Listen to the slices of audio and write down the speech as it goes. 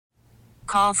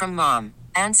Call from mom.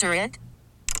 Answer it.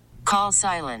 Call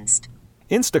silenced.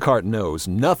 Instacart knows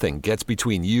nothing gets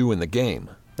between you and the game.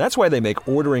 That's why they make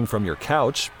ordering from your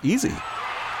couch easy.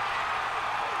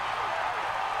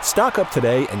 Stock up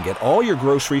today and get all your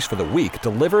groceries for the week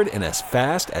delivered in as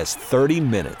fast as 30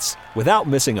 minutes without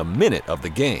missing a minute of the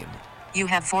game. You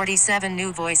have 47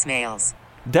 new voicemails.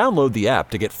 Download the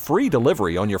app to get free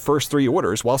delivery on your first 3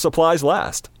 orders while supplies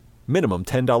last. Minimum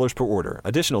 $10 per order.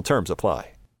 Additional terms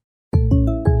apply.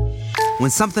 When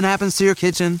something happens to your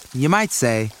kitchen, you might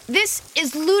say, "This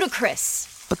is ludicrous."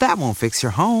 but that won't fix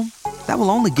your home. That will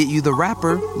only get you the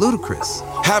rapper, Ludacris.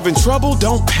 Having trouble?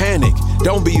 Don't panic.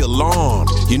 Don't be alarmed.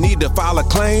 You need to file a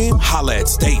claim? Holla at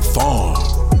State Farm.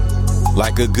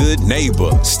 Like a good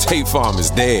neighbor, State Farm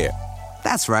is there.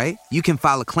 That's right. You can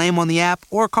file a claim on the app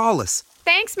or call us.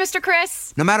 Thanks, Mr.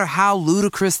 Chris. No matter how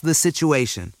ludicrous the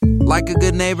situation, like a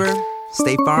good neighbor,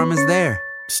 State Farm is there.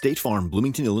 State Farm,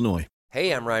 Bloomington, Illinois.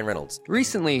 Hey, I'm Ryan Reynolds.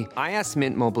 Recently, I asked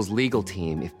Mint Mobile's legal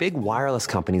team if big wireless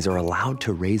companies are allowed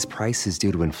to raise prices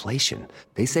due to inflation.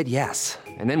 They said yes.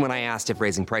 And then when I asked if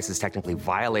raising prices technically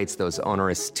violates those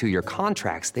onerous 2-year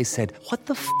contracts, they said, "What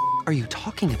the f*** are you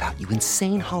talking about, you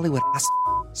insane Hollywood ass?"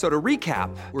 So to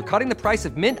recap, we're cutting the price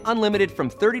of Mint Unlimited from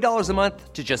 $30 a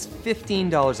month to just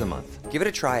 $15 a month. Give it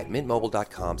a try at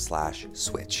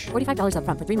mintmobile.com/switch. $45 up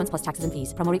front for 3 months plus taxes and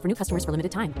fees. Promo rate for new customers for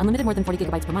limited time. Unlimited more than 40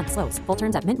 gigabytes per month. Slows full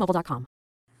terms at mintmobile.com.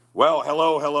 Well,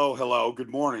 hello. Good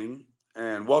morning,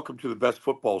 and welcome to the Best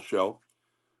Football Show.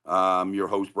 I'm your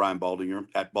host, Brian Baldy,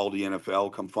 at Baldy NFL.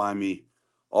 Come find me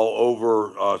all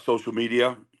over social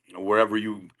media, wherever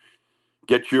you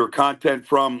get your content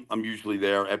from. I'm usually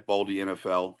there at Baldy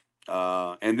NFL.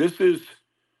 And this is,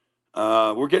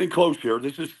 we're getting close here.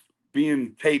 This is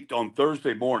being taped on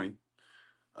Thursday morning.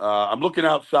 I'm looking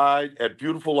outside at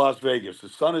beautiful Las Vegas. The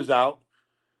sun is out.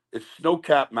 It's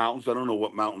snow-capped mountains. I don't know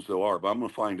what mountains there are, but I'm going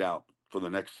to find out for the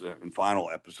next and final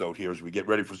episode here as we get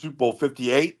ready for Super Bowl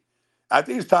 58. I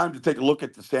think it's time to take a look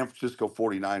at the San Francisco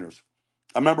 49ers.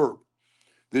 I remember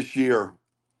this year,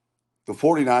 the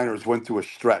 49ers went through a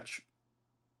stretch,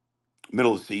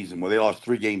 middle of the season, where they lost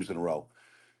 3 games in a row.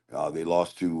 They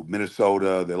lost to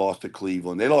Minnesota. They lost to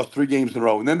Cleveland. They lost 3 games in a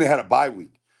row, and then they had a bye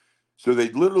week. So they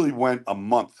literally went a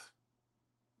month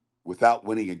without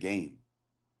winning a game.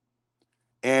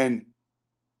 And,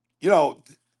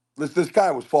 this guy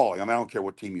was falling. I mean, I don't care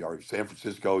what team you are. You're San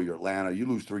Francisco, you're Atlanta. You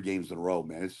lose 3 games in a row,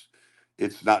 man.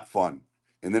 It's not fun.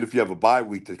 And then if you have a bye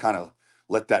week to kind of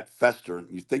let that fester,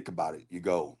 and you think about it, you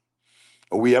go,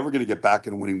 are we ever going to get back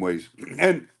in winning ways?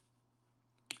 And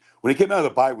when they came out of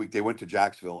the bye week, they went to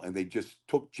Jacksonville, and they just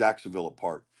took Jacksonville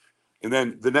apart. And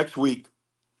then the next week,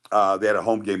 they had a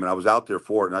home game, and I was out there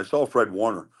for it, and I saw Fred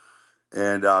Warner,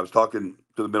 and I was talking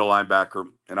to the middle linebacker,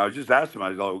 and I was just asking him, I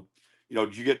was like,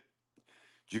 did you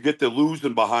get the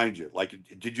losing behind you? Like,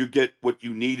 did you get what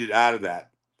you needed out of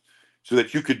that so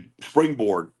that you could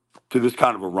springboard to this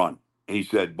kind of a run? And he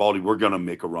said, Baldy, we're going to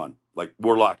make a run. Like,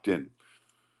 we're locked in.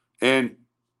 And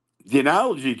the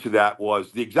analogy to that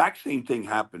was the exact same thing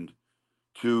happened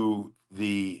to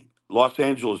the Los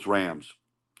Angeles Rams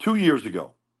 2 years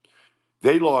ago.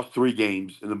 They lost 3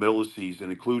 games in the middle of the season,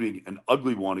 including an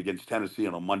ugly one against Tennessee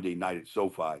on a Monday night at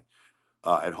SoFi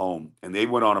at home. And they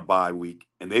went on a bye week,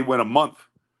 and they went a month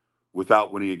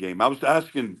without winning a game. I was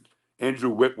asking Andrew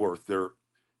Whitworth, their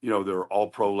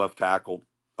all-pro left tackle,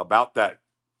 about that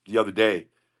the other day.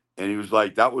 And he was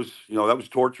like, that was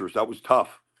torturous. That was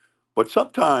tough. But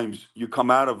sometimes you come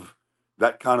out of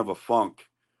that kind of a funk,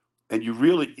 and you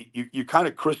really, you kind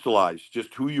of crystallize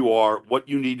just who you are, what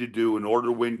you need to do in order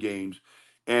to win games.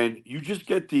 And you just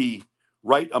get the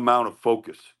right amount of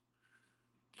focus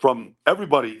from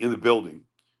everybody in the building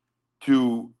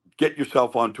to get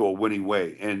yourself onto a winning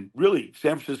way. And really,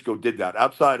 San Francisco did that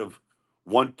outside of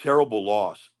one terrible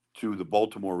loss to the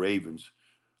Baltimore Ravens,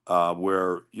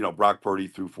 where, Brock Purdy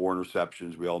threw 4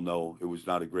 interceptions. We all know it was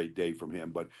not a great day from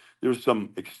him, but there's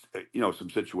some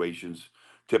situations,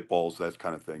 tip balls, that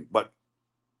kind of thing. But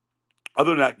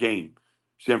other than that game,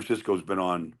 San Francisco's been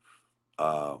on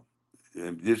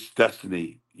this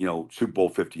destiny, Super Bowl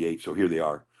 58. So here they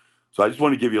are. So I just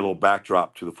want to give you a little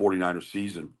backdrop to the 49ers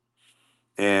season.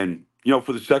 And,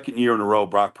 for the second year in a row,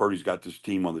 Brock Purdy's got this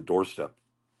team on the doorstep.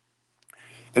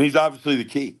 And he's obviously the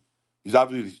key. He's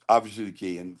obviously the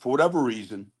key. And for whatever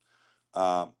reason,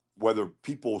 whether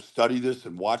people study this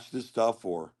and watch this stuff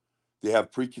or they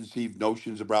have preconceived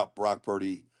notions about Brock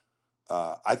Purdy,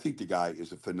 I think the guy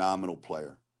is a phenomenal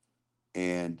player.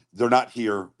 And they're not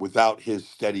here without his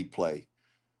steady play,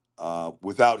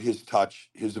 without his touch,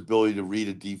 his ability to read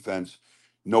a defense,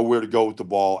 know where to go with the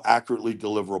ball, accurately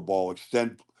deliver a ball,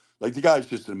 extend. Like, the guy's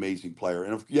just an amazing player.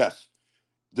 And yes,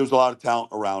 there's a lot of talent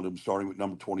around him, starting with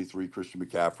number 23, Christian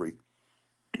McCaffrey.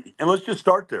 And let's just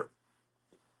start there,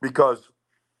 because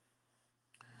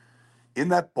in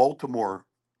that Baltimore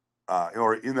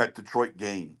or in that Detroit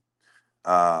game,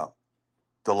 uh,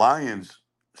 the Lions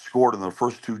scored in the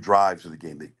first two drives of the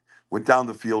game. They went down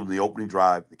the field in the opening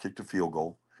drive, they kicked a field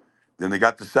goal. Then they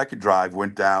got the second drive,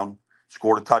 went down,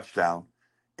 scored a touchdown.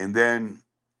 And then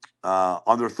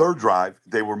on their third drive,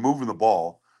 they were moving the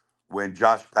ball when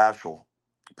Josh Pascal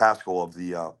of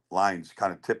the Lions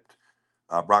kind of tipped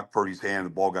Brock Purdy's hand. The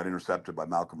ball got intercepted by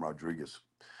Malcolm Rodriguez.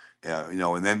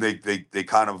 And then they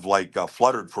kind of like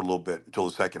fluttered for a little bit until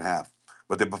the second half.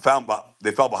 But they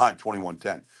fell behind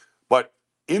 21-10. But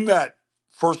in that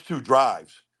first two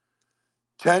drives,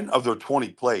 10 of their 20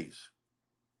 plays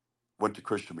went to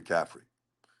Christian McCaffrey.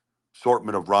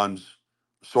 Assortment of runs,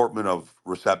 assortment of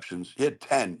receptions. He had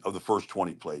 10 of the first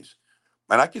 20 plays.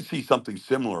 And I can see something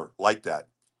similar like that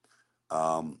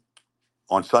um,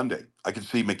 on Sunday. I can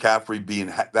see McCaffrey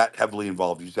being that heavily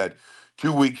involved. He's had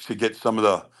 2 weeks to get some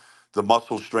of the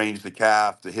muscle strains, the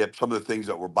calf, the hip, some of the things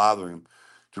that were bothering him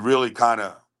to really kind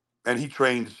of, and he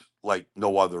trains like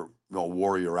no other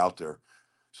warrior out there.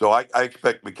 So I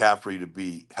expect McCaffrey to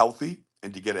be healthy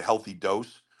and to get a healthy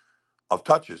dose of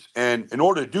touches. And in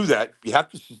order to do that, you have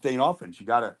to sustain offense. You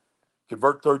got to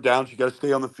convert third downs. You got to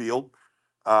stay on the field.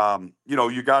 You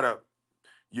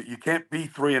can't be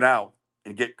 3 and out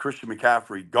and get Christian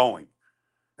McCaffrey going.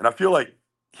 And I feel like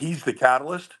he's the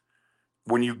catalyst.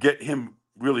 When you get him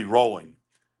really rolling,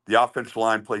 the offensive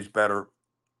line plays better.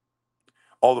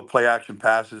 All the play action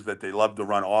passes that they love to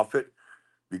run off it,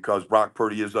 because Brock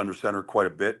Purdy is under center quite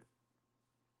a bit.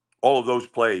 All of those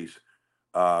plays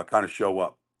kind of show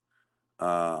up.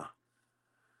 Uh,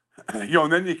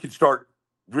 and then you can start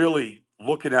really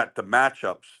looking at the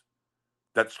matchups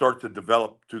that start to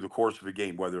develop through the course of a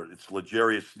game, whether it's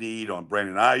L'Jarius Sneed on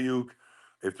Brandon Ayuk,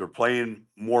 if they're playing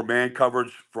more man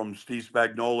coverage from Steve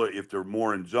Spagnuolo, if they're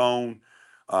more in zone,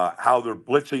 how they're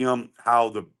blitzing them,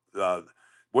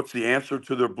 what's the answer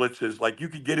to their blitzes. Like, you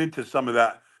could get into some of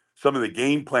the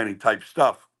game planning type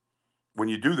stuff when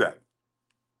you do that.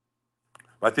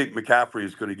 I think McCaffrey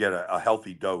is going to get a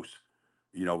healthy dose,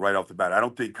 right off the bat. I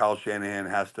don't think Kyle Shanahan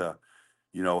has to,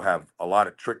 have a lot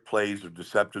of trick plays or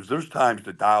deceptives. There's times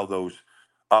to dial those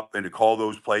up and to call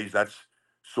those plays. That's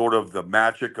sort of the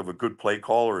magic of a good play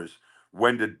caller, is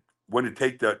when to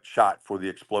take that shot for the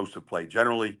explosive play.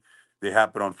 Generally, they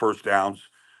happen on first downs.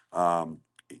 And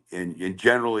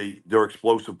generally, their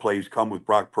explosive plays come with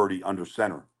Brock Purdy under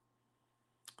center.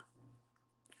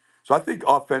 So I think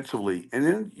offensively, and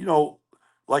then,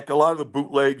 like a lot of the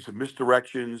bootlegs and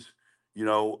misdirections,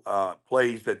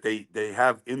 plays that they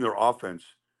have in their offense,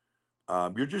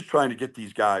 you're just trying to get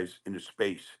these guys into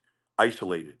space,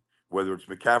 isolated, whether it's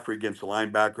McCaffrey against a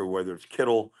linebacker, whether it's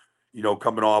Kittle,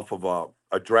 coming off of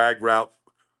a drag route,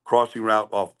 crossing route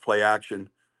off play action.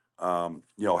 How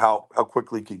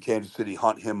quickly can Kansas City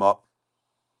hunt him up?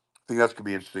 I think that's going to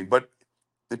be interesting. But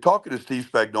in talking to Steve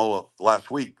Spagnuolo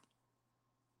last week,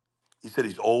 he said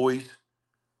he's always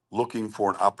looking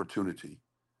for an opportunity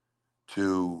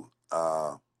to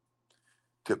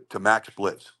max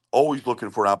blitz. Always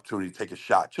looking for an opportunity to take a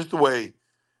shot. Just the way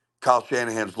Kyle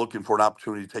Shanahan is looking for an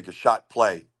opportunity to take a shot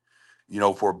play,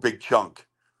 for a big chunk,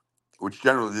 which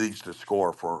generally leads to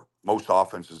score for most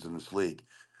offenses in this league.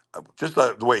 Just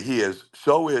the way he is,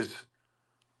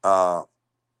 uh,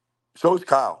 so is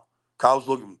Kyle.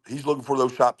 He's looking for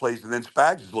those shot plays, and then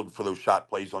Spags is looking for those shot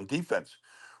plays on defense,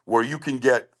 where you can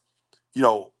get,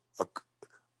 a,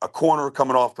 a corner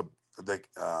coming off the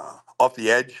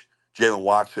edge. Jalen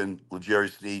Watson,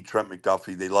 L'Jarius Sneed, Trent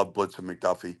McDuffie. They love blitzing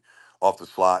McDuffie off the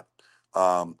slot,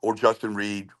 or Justin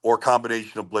Reed, or a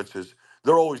combination of blitzes.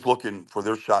 They're always looking for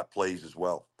their shot plays as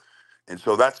well, and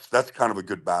so that's kind of a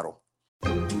good battle.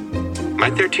 My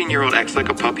 13-year-old acts like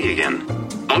a puppy again.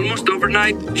 Almost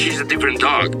overnight, she's a different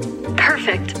dog.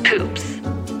 Perfect poops.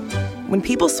 When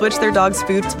people switch their dog's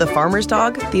food to the farmer's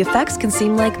dog, the effects can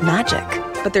seem like magic.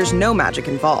 But there's no magic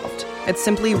involved. It's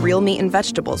simply real meat and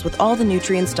vegetables with all the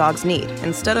nutrients dogs need,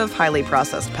 instead of highly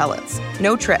processed pellets.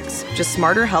 No tricks, just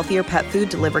smarter, healthier pet food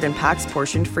delivered in packs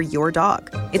portioned for your dog.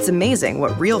 It's amazing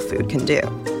what real food can do.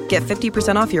 Get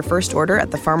 50% off your first order at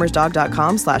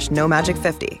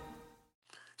thefarmersdog.com/nomagicfifty.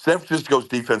 San Francisco's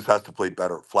defense has to play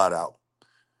better, flat out.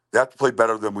 They have to play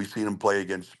better than we've seen them play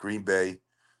against Green Bay,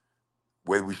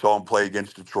 way we saw them play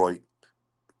against Detroit.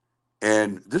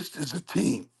 And this is a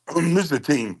team. This is a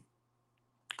team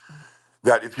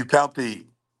that, if you count the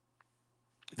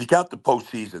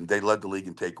postseason, they led the league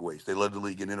in takeaways. They led the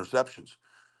league in interceptions.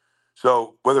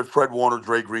 So whether it's Fred Warner,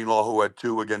 Dre Greenlaw, who had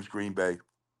 2 against Green Bay,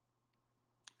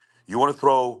 You want to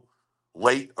throw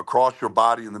late across your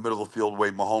body in the middle of the field the way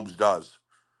Mahomes does.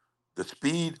 The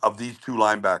speed of these two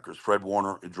linebackers, Fred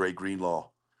Warner and Dre Greenlaw,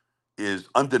 is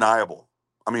undeniable.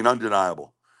 I mean,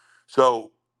 undeniable.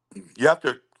 So you have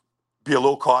to be a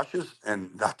little cautious,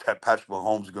 and not that Patrick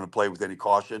Mahomes is going to play with any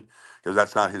caution because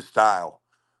that's not his style.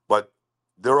 But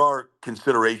there are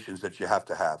considerations that you have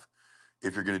to have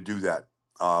if you're going to do that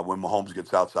when Mahomes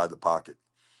gets outside the pocket.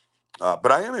 But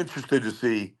I am interested to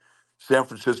see San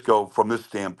Francisco from this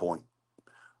standpoint.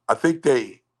 I think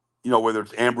they, whether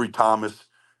it's Ambry Thomas,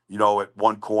 at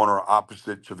one corner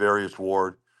opposite Javarius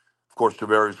Ward. Of course,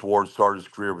 Javarius Ward started his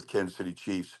career with Kansas City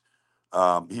Chiefs.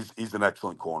 He's an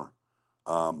excellent corner.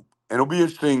 And it'll be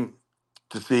interesting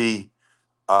to see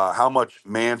how much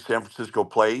man San Francisco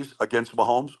plays against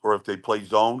Mahomes, or if they play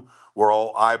zone where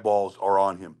all eyeballs are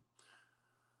on him.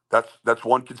 That's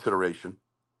one consideration.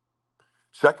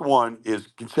 Second one is,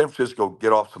 can San Francisco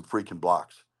get off some freaking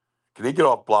blocks? Can they get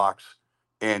off blocks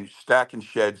and stack and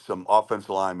shed some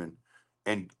offensive linemen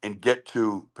and get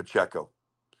to Pacheco?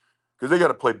 Because they got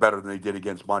to play better than they did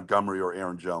against Montgomery or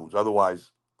Aaron Jones.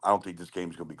 Otherwise, I don't think this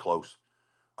game's going to be close.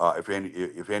 If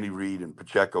Andy Reid and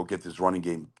Pacheco get this running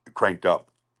game cranked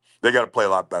up, they got to play a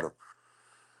lot better.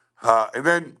 And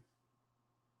then,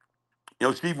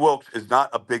 Steve Wilkes is not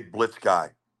a big blitz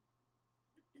guy.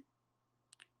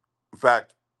 In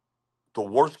fact, the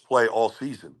worst play all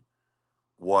season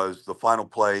was the final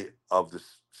play of the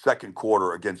second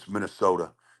quarter against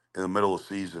Minnesota in the middle of the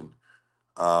season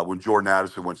when Jordan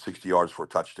Addison went 60 yards for a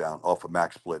touchdown off of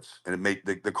max blitz, and it made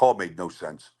the call made no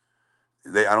sense.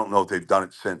 I don't know if they've done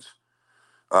it since.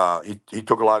 He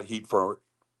took a lot of heat for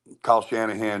it. Kyle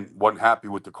Shanahan wasn't happy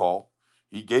with the call.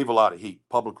 He gave a lot of heat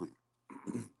publicly.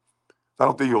 I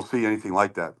don't think you'll see anything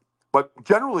like that. But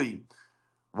generally,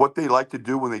 what they like to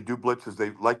do when they do blitz is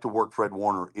they like to work Fred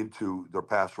Warner into their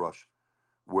pass rush,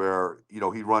 where he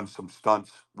runs some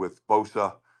stunts with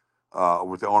Bosa,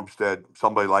 with Armstead,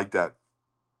 somebody like that,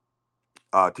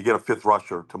 to get a fifth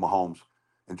rusher to Mahomes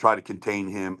and try to contain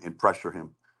him and pressure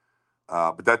him.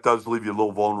 But that does leave you a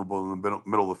little vulnerable in the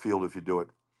middle of the field if you do it.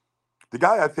 The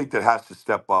guy I think that has to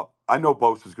step up, I know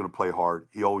Bosa's going to play hard.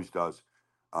 He always does.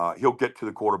 He'll get to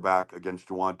the quarterback against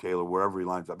Juwan Taylor, wherever he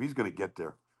lines up. He's going to get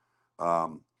there.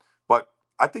 But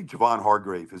I think Javon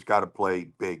Hargrave has got to play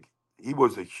big. He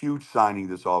was a huge signing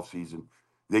this offseason.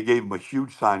 They gave him a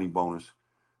huge signing bonus.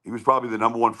 He was probably the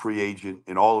number one free agent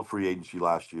in all of free agency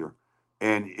last year.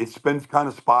 And it's been kind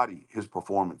of spotty, his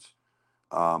performance.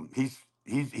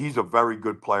 He's a very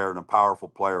good player and a powerful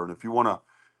player. And if you want to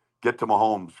get to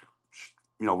Mahomes,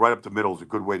 right up the middle is a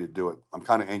good way to do it. I'm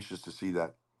kind of anxious to see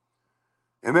that.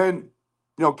 And then,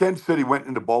 Kansas City went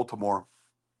into Baltimore.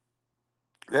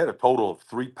 They had a total of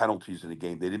 3 penalties in the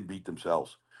game. They didn't beat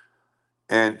themselves.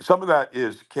 And some of that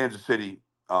is Kansas City,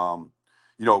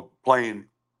 playing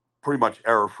pretty much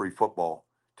error-free football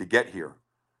to get here.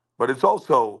 But it's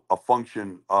also a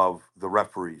function of the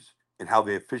referees and how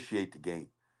they officiate the game.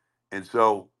 And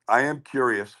so I am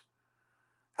curious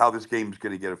how this game is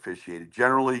going to get officiated.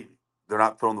 Generally, they're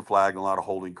not throwing the flag in a lot of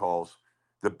holding calls.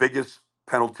 The biggest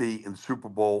penalty in Super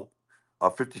Bowl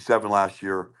 57 last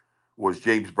year was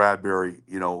James Bradbury,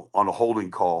 on a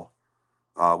holding call,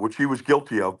 which he was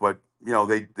guilty of. But,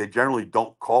 they generally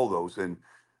don't call those. And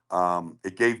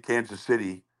it gave Kansas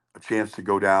City a chance to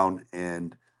go down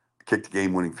and kick the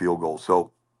game-winning field goal.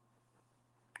 So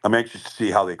I'm anxious to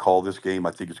see how they call this game.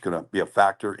 I think it's going to be a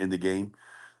factor in the game.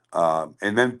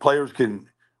 And then players can,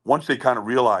 once they kind of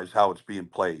realize how it's being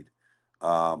played,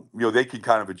 they can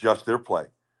kind of adjust their play,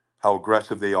 how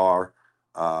aggressive they are.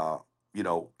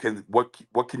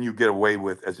 What can you get away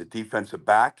with as a defensive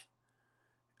back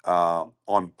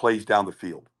on plays down the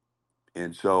field?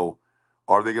 And so,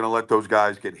 are they going to let those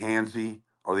guys get handsy?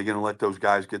 Are they going to let those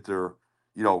guys get their,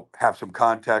 have some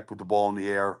contact with the ball in the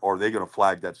air? Or are they going to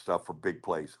flag that stuff for big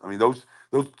plays? I mean, those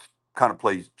kind of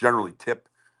plays generally tip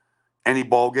any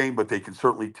ball game, but they can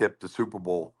certainly tip the Super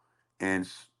Bowl. And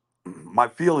my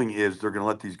feeling is they're going to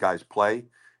let these guys play,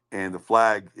 and the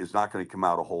flag is not going to come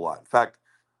out a whole lot. In fact,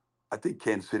 I think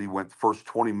Kansas City went the first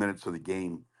 20 minutes of the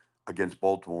game against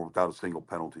Baltimore without a single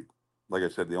penalty. Like I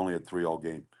said, they only had 3 all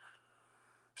game.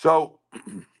 So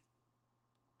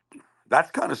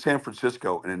that's kind of San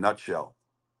Francisco in a nutshell.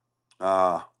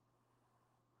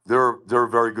 They're a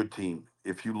very good team.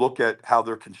 If you look at how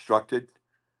they're constructed,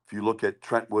 if you look at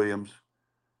Trent Williams,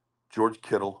 George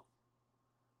Kittle,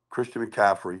 Christian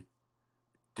McCaffrey,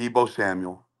 Debo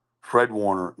Samuel, Fred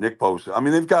Warner, Nick Bosa. I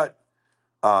mean, they've got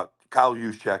Kyle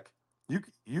Juszczyk.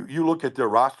 You look at their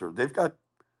roster. They've got,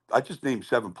 I just named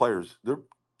 7 players. They're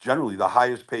generally the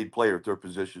highest paid player at their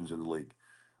positions in the league.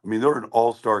 I mean, they're an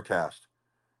all-star cast.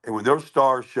 And when their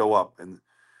stars show up, and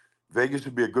Vegas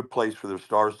would be a good place for their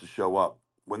stars to show up.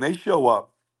 When they show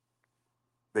up,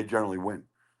 they generally win.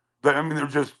 I mean, they're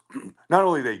just, not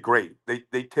only are they great,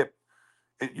 they tip.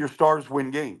 Your stars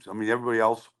win games. I mean, everybody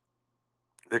else,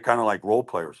 they're kind of like role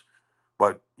players.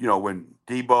 But, when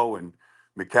Debo and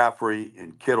McCaffrey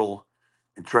and Kittle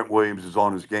and Trent Williams is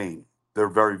on his game, they're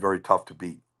very, very tough to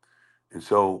beat. And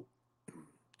so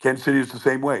Kansas City is the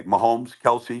same way. Mahomes,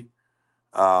 Kelsey,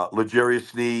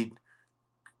 L'Jarius Sneed,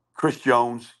 Chris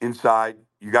Jones inside.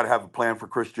 You got to have a plan for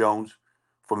Chris Jones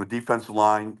from the defensive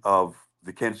line of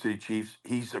the Kansas City Chiefs.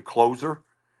 He's a closer.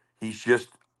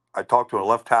 I talked to a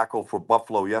left tackle for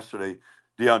Buffalo yesterday,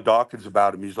 Deion Dawkins,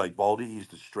 about him. He's like, Baldy, he's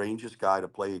the strangest guy to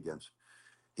play against.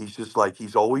 He's just like,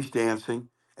 he's always dancing,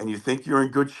 and you think you're in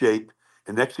good shape,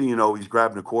 and next thing you know, he's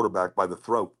grabbing the quarterback by the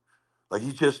throat. Like,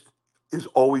 he just is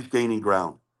always gaining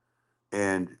ground.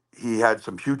 And he had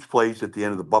some huge plays at the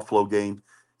end of the Buffalo game.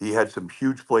 He had some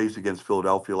huge plays against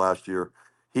Philadelphia last year.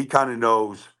 He kind of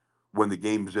knows when the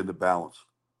game is in the balance.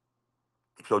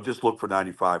 So just look for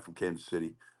 95 from Kansas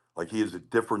City. Like, he is a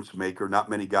difference maker. Not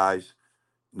many guys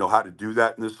know how to do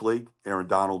that in this league. Aaron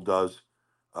Donald does.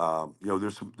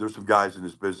 There's some guys in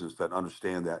this business that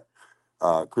understand that.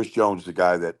 Chris Jones is a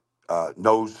guy that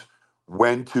knows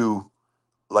when to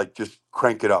just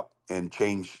crank it up and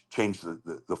change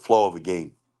the flow of a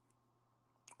game.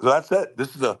 So that's it.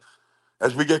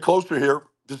 As we get closer here,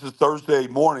 this is Thursday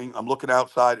morning. I'm looking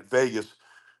outside at Vegas.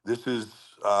 This is,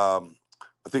 I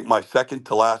think, my second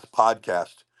to last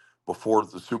podcast before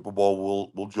the Super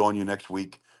Bowl. We'll join you next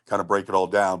week, kind of break it all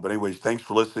down. But anyways, thanks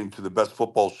for listening to the Best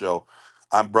Football Show.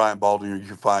 I'm Brian Baldy. You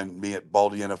can find me at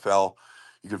Baldy NFL.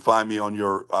 You can find me on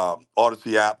your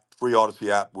Odyssey app, free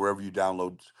Odyssey app, wherever you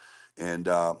download. And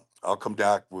I'll come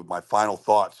back with my final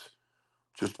thoughts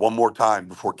just one more time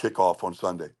before kickoff on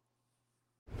Sunday.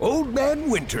 Old Man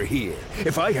Winter here.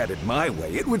 If I had it my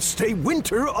way, it would stay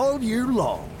winter all year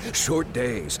long. Short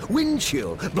days, wind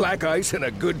chill, black ice, and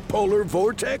a good polar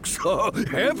vortex. Oh,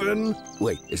 heaven!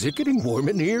 Wait, is it getting warm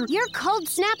in here? Your cold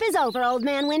snap is over, Old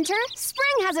Man Winter.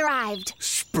 Spring has arrived.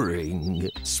 Spring.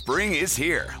 Spring is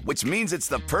here, which means it's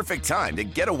the perfect time to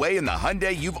get away in the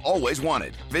Hyundai you've always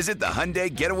wanted. Visit the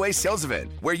Hyundai Getaway Sales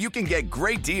Event, where you can get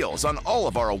great deals on all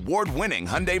of our award-winning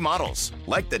Hyundai models,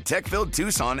 like the tech-filled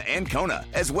Tucson and Kona,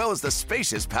 as well as the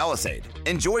spacious Palisade.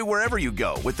 Enjoy wherever you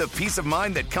go with the peace of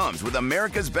mind that comes with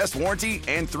America's best warranty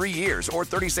and 3 years or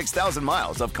 36,000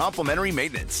 miles of complimentary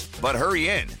maintenance. But hurry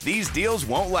in, these deals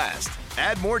won't last.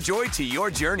 Add more joy to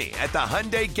your journey at the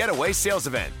Hyundai Getaway Sales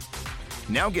Event.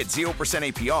 Now get 0%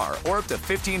 APR or up to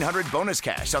 $1,500 bonus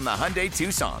cash on the Hyundai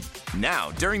Tucson.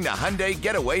 Now, during the Hyundai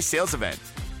Getaway Sales Event.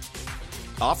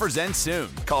 Offers end soon.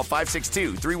 Call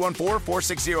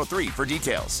 562-314-4603 for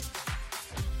details.